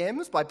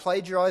AGMs? By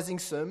plagiarising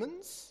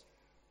sermons?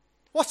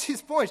 What's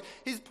his point?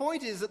 His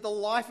point is that the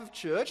life of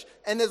church,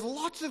 and there's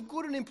lots of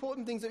good and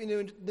important things that we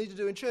need to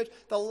do in church,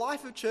 the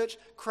life of church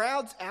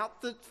crowds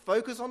out the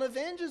focus on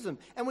evangelism.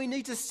 And we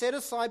need to set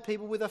aside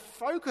people with a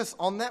focus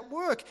on that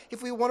work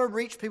if we want to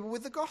reach people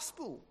with the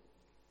gospel.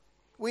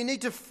 We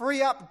need to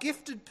free up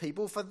gifted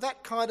people for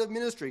that kind of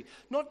ministry,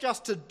 not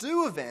just to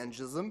do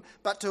evangelism,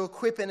 but to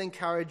equip and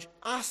encourage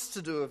us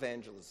to do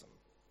evangelism.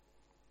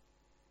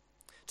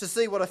 To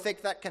see what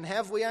effect that can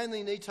have, we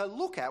only need to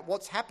look at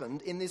what's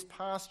happened in this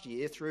past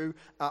year through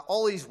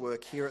Ollie's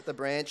work here at the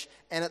branch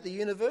and at the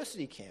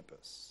university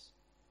campus.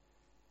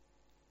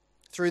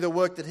 Through the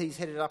work that he's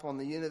headed up on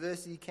the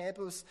university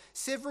campus,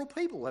 several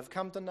people have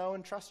come to know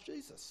and trust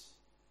Jesus.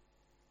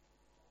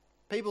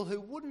 People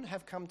who wouldn't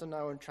have come to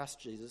know and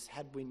trust Jesus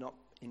had we not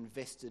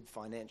invested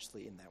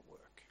financially in that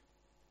work.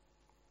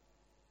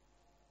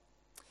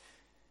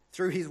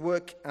 Through his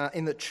work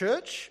in the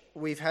church,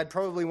 we've had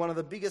probably one of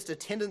the biggest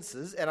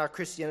attendances at our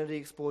Christianity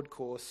Explored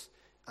course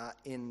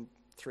in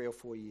 3 or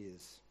 4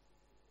 years.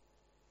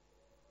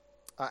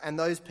 And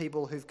those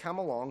people who've come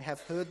along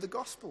have heard the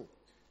gospel.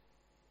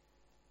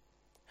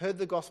 Heard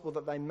the gospel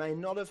that they may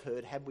not have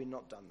heard had we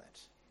not done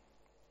that.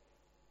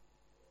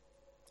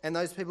 And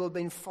those people have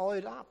been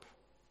followed up.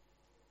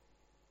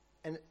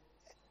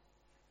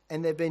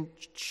 And they've been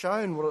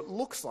shown what it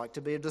looks like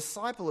to be a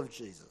disciple of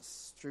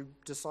Jesus through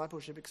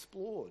Discipleship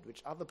Explored,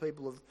 which other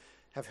people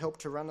have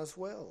helped to run as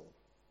well.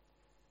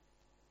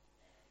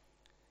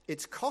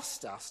 It's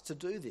cost us to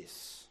do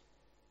this.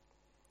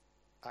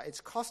 It's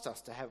cost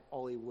us to have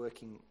Ollie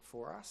working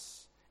for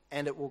us,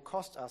 and it will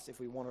cost us if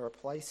we want to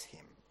replace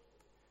him.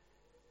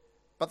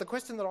 But the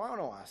question that I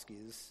want to ask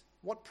is,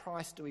 what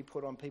price do we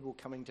put on people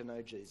coming to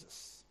know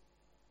Jesus?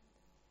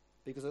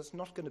 Because it's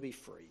not going to be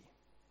free.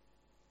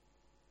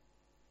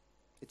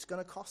 It's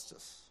going to cost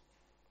us.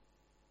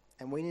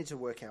 And we need to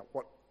work out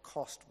what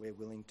cost we're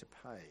willing to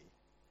pay.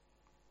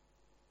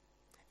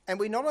 And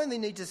we not only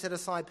need to set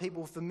aside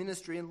people for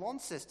ministry in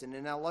Launceston,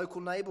 in our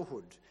local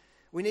neighbourhood,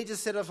 we need to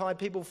set aside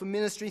people for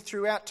ministry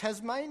throughout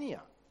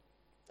Tasmania,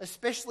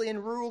 especially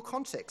in rural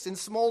contexts. In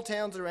small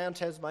towns around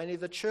Tasmania,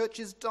 the church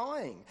is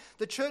dying.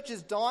 The church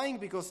is dying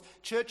because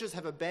churches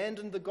have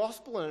abandoned the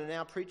gospel and are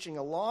now preaching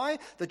a lie.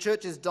 The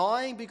church is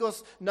dying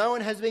because no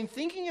one has been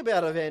thinking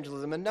about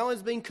evangelism and no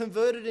one's been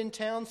converted in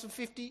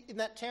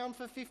that town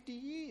for 50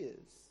 years.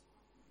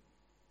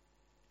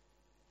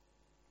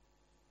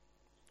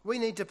 We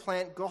need to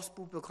plant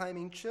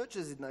gospel-proclaiming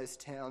churches in those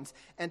towns,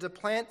 and to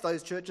plant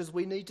those churches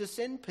we need to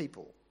send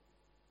people.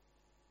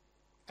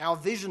 Our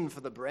vision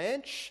for the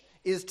branch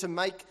is to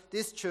make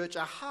this church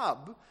a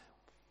hub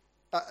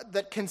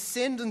that can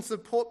send and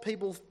support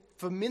people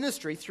for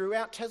ministry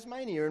throughout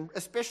Tasmania, and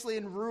especially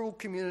in rural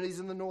communities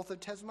in the north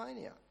of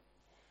Tasmania.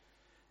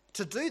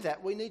 To do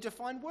that, we need to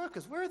find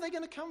workers. Where are they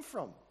going to come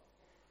from?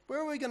 Where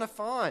are we going to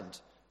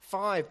find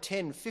 5,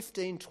 10,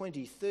 15,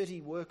 20,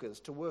 30 workers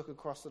to work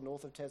across the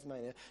north of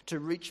Tasmania to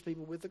reach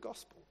people with the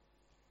gospel?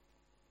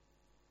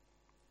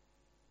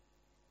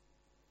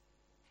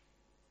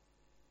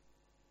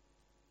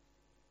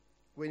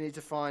 We need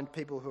to find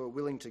people who are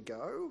willing to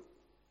go,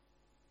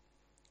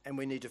 and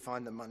we need to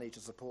find the money to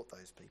support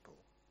those people.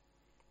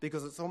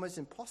 Because it's almost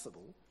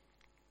impossible,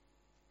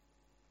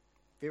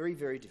 very,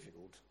 very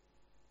difficult,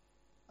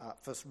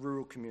 for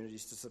rural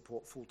communities to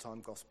support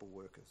full-time gospel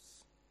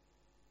workers.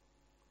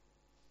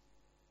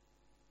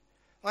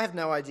 I have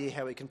no idea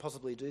how we can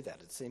possibly do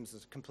that. It seems a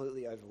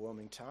completely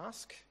overwhelming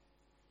task,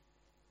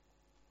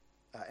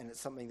 and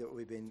it's something that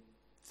we've been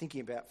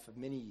thinking about for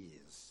many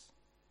years.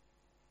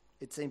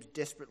 It seems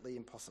desperately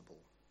impossible.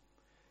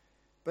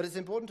 But it's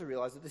important to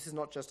realise that this is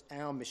not just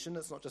our mission,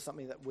 it's not just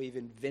something that we've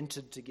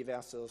invented to give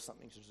ourselves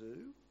something to do.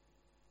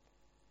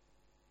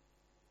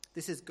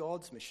 This is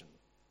God's mission.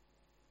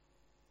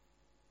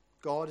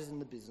 God is in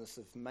the business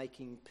of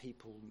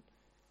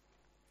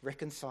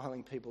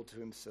reconciling people to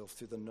himself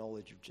through the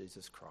knowledge of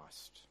Jesus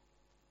Christ.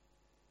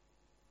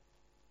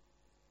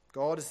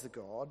 God is the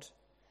God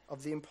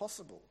of the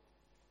impossible.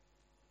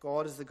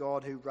 God is the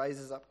God who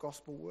raises up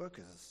gospel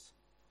workers.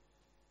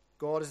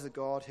 God is the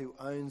God who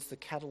owns the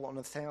cattle on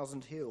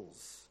 1,000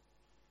 hills.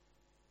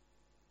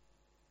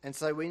 And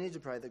so we need to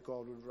pray that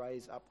God would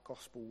raise up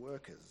gospel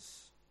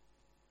workers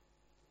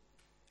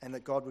and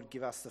that God would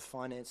give us the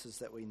finances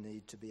that we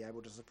need to be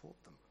able to support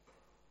them.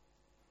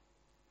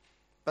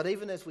 But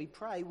even as we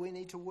pray, we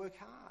need to work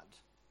hard.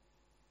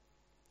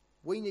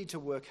 We need to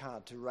work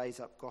hard to raise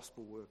up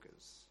gospel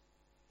workers.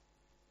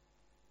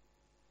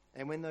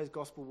 And when those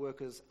gospel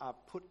workers are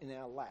put in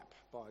our lap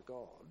by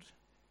God,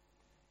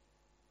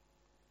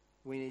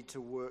 we need to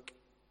work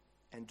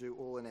and do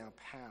all in our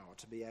power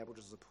to be able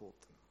to support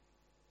them.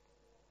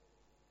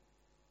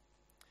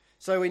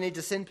 So we need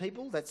to send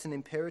people, that's an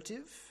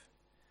imperative.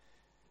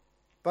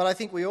 But I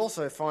think we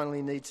also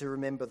finally need to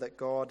remember that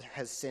God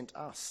has sent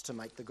us to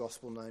make the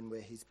gospel known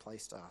where he's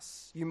placed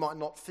us. You might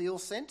not feel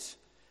sent,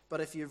 but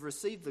if you've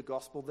received the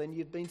gospel, then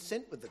you've been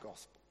sent with the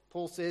gospel.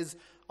 Paul says,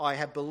 I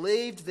have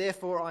believed,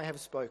 therefore I have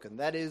spoken.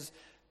 That is,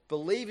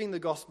 believing the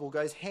gospel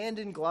goes hand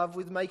in glove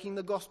with making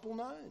the gospel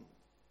known.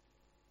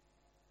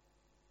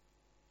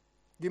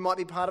 You might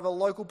be part of a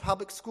local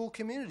public school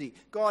community.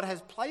 God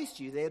has placed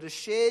you there to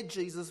share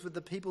Jesus with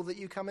the people that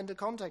you come into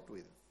contact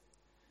with.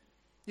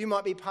 You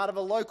might be part of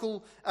a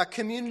local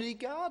community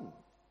garden.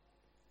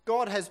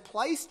 God has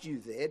placed you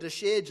there to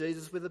share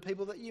Jesus with the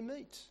people that you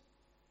meet.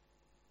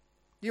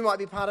 You might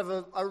be part of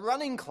a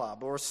running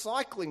club or a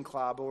cycling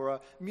club or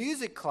a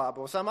music club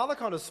or some other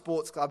kind of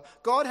sports club.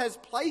 God has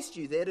placed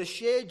you there to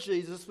share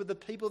Jesus with the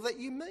people that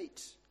you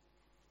meet.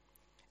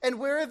 And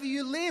wherever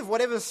you live,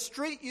 whatever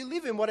street you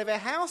live in, whatever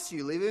house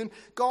you live in,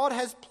 God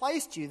has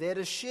placed you there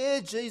to share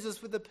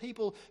Jesus with the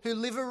people who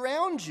live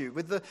around you,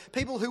 with the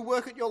people who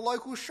work at your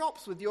local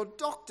shops, with your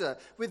doctor,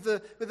 with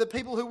the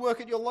people who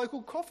work at your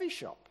local coffee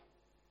shop.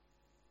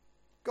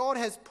 God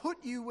has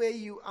put you where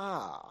you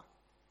are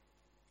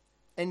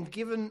and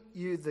given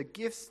you the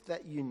gifts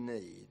that you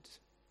need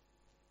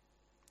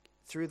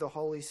through the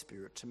Holy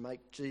Spirit to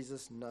make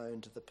Jesus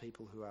known to the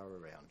people who are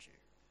around you.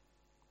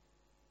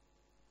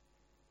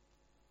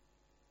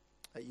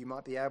 That you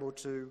might be able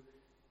to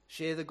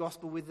share the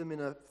gospel with them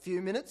in a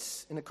few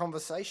minutes in a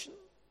conversation.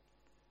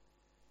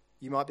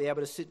 You might be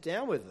able to sit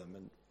down with them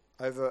and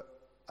over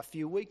a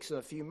few weeks and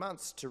a few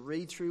months to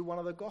read through one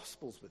of the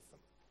Gospels with them.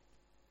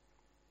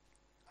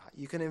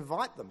 You can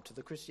invite them to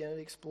the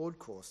Christianity Explored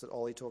course that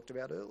Ollie talked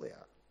about earlier.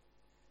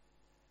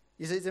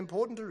 You see, it's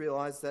important to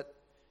realise that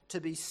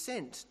to be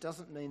sent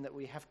doesn't mean that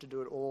we have to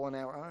do it all on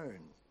our own.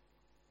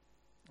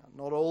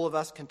 Not all of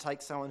us can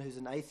take someone who's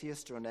an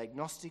atheist or an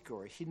agnostic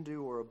or a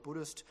Hindu or a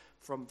Buddhist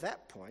from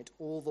that point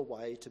all the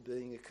way to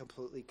being a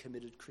completely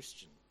committed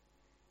Christian.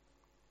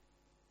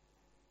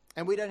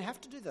 And we don't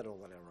have to do that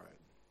all on our own.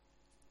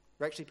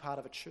 We're actually part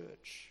of a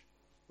church.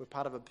 We're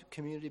part of a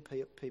community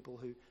of people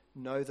who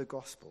know the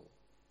gospel.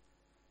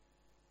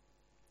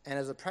 And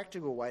as a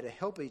practical way to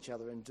help each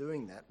other in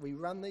doing that, we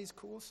run these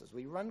courses.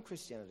 We run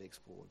Christianity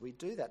Explored. We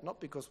do that not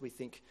because we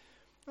think,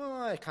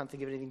 I can't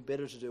think of anything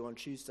better to do on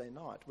Tuesday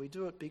night. We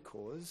do it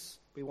because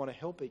we want to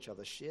help each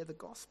other share the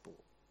gospel.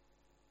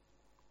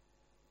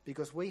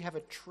 Because we have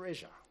a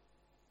treasure,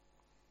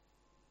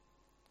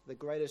 the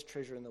greatest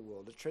treasure in the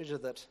world, a treasure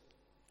that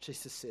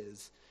Jesus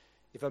says,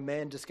 if a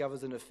man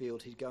discovers in a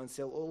field, he'd go and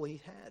sell all he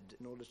had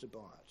in order to buy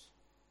it.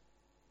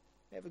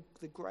 We have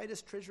the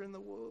greatest treasure in the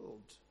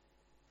world.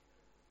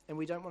 And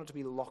we don't want it to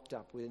be locked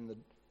up within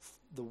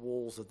the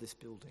walls of this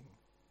building.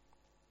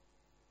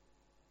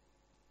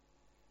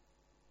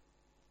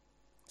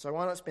 So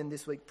why not spend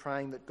this week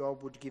praying that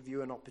God would give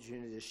you an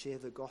opportunity to share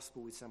the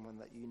gospel with someone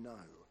that you know?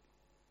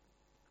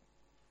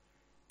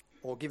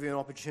 Or give you an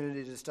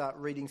opportunity to start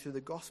reading through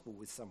the gospel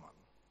with someone?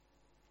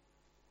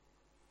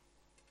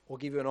 Or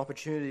give you an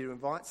opportunity to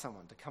invite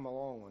someone to come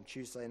along on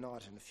Tuesday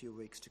night in a few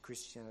weeks to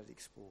Christianity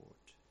Explored?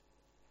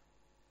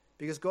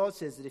 Because God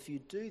says that if you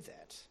do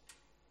that,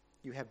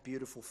 you have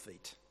beautiful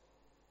feet.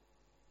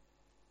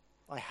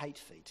 I hate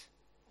feet.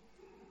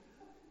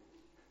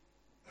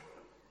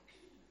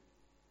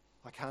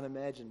 I can't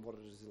imagine what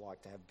it is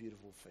like to have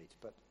beautiful feet.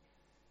 But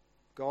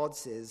God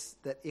says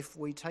that if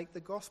we take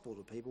the gospel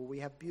to people, we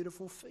have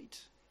beautiful feet.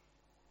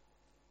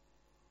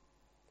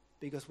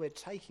 Because we're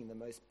taking the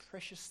most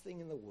precious thing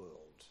in the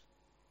world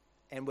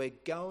and we're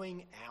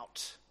going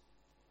out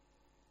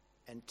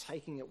and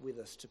taking it with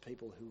us to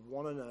people who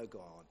want to know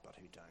God but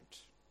who don't.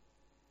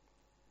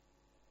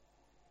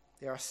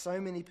 There are so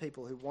many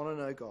people who want to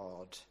know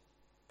God,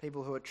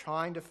 people who are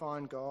trying to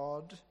find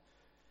God,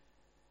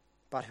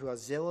 but who are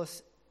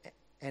zealous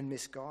and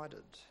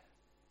misguided.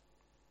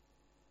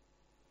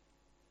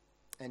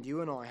 And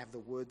you and I have the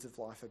words of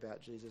life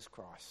about Jesus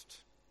Christ.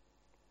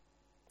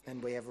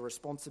 And we have a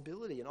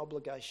responsibility and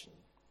obligation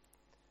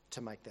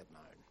to make that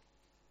known.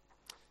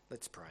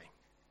 Let's pray.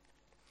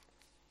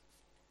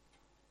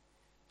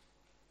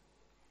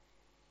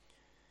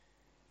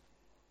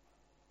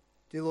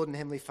 Dear Lord and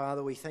Heavenly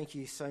Father, we thank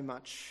you so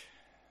much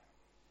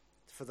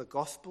for the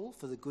gospel,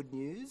 for the good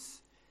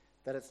news,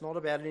 that it's not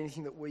about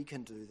anything that we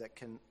can do that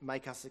can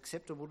make us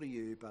acceptable to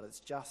you, but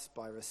it's just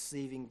by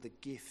receiving the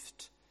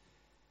gift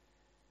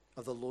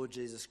of the Lord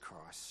Jesus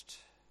Christ.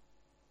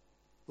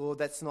 Lord,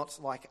 that's not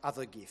like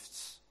other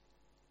gifts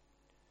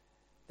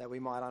that we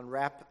might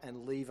unwrap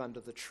and leave under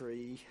the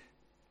tree,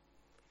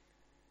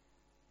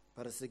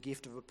 but it's the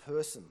gift of a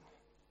person,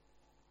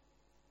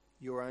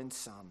 your own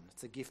Son.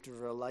 It's a gift of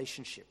a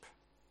relationship,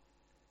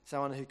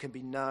 someone who can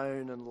be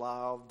known and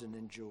loved and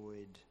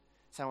enjoyed,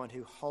 someone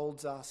who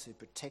holds us, who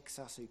protects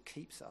us, who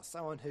keeps us,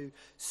 someone who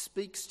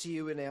speaks to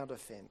you in our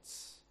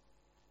defence,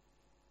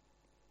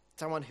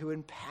 someone who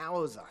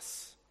empowers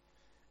us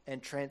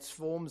and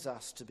transforms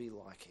us to be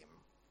like him.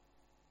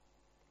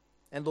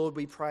 And Lord,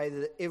 we pray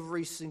that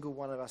every single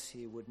one of us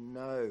here would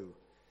know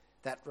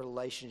that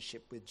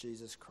relationship with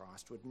Jesus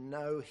Christ, would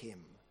know him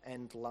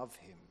and love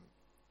him,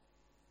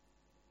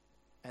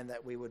 and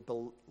that we would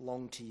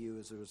belong to you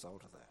as a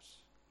result of that.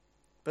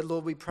 But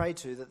Lord, we pray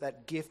too that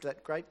that gift,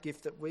 that great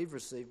gift that we've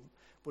received,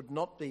 would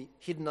not be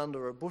hidden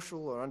under a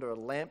bushel or under a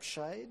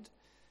lampshade,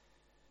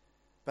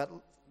 but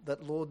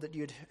that, Lord, that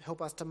you'd help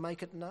us to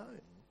make it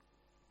known.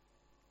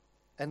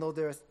 And Lord,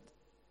 there are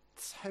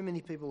so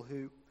many people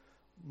who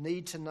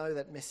need to know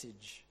that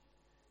message,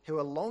 who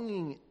are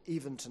longing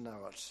even to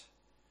know it.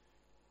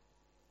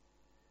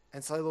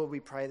 And so, Lord, we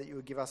pray that you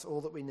would give us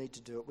all that we need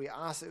to do it. We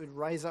ask that you would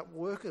raise up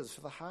workers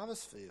for the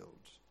harvest field.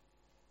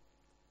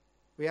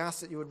 We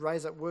ask that you would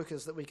raise up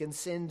workers that we can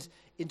send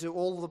into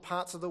all the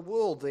parts of the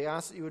world. We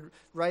ask that you would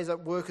raise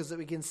up workers that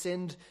we can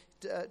send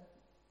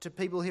to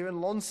people here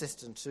in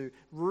Launceston, to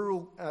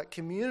rural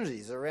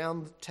communities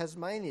around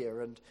Tasmania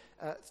and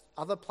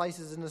other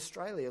places in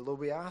Australia. Lord,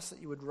 we ask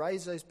that you would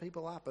raise those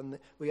people up, and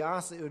we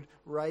ask that you would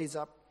raise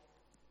up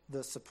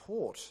the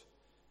support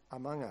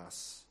among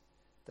us,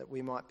 that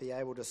we might be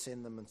able to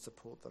send them and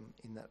support them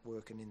in that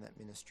work and in that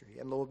ministry.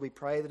 And Lord, we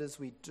pray that as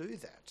we do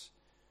that,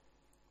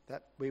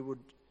 that we would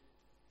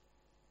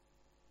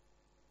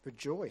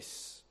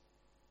rejoice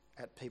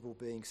at people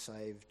being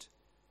saved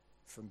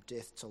from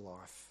death to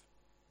life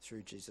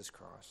through Jesus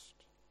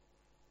Christ.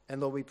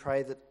 And Lord, we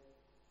pray that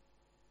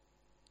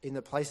in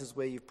the places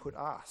where you've put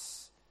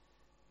us,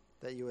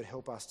 that you would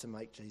help us to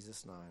make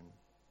Jesus known.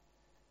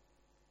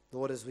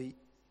 Lord, as we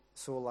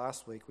saw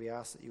last week, we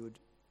ask that you would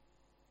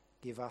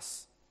give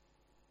us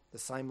the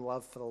same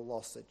love for the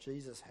lost that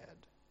Jesus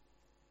had,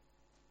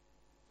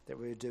 that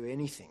we would do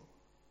anything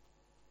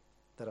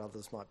that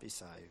others might be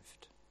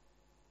saved.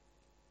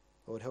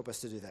 Lord, help us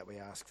to do that, we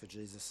ask, for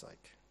Jesus'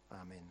 sake.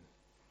 Amen.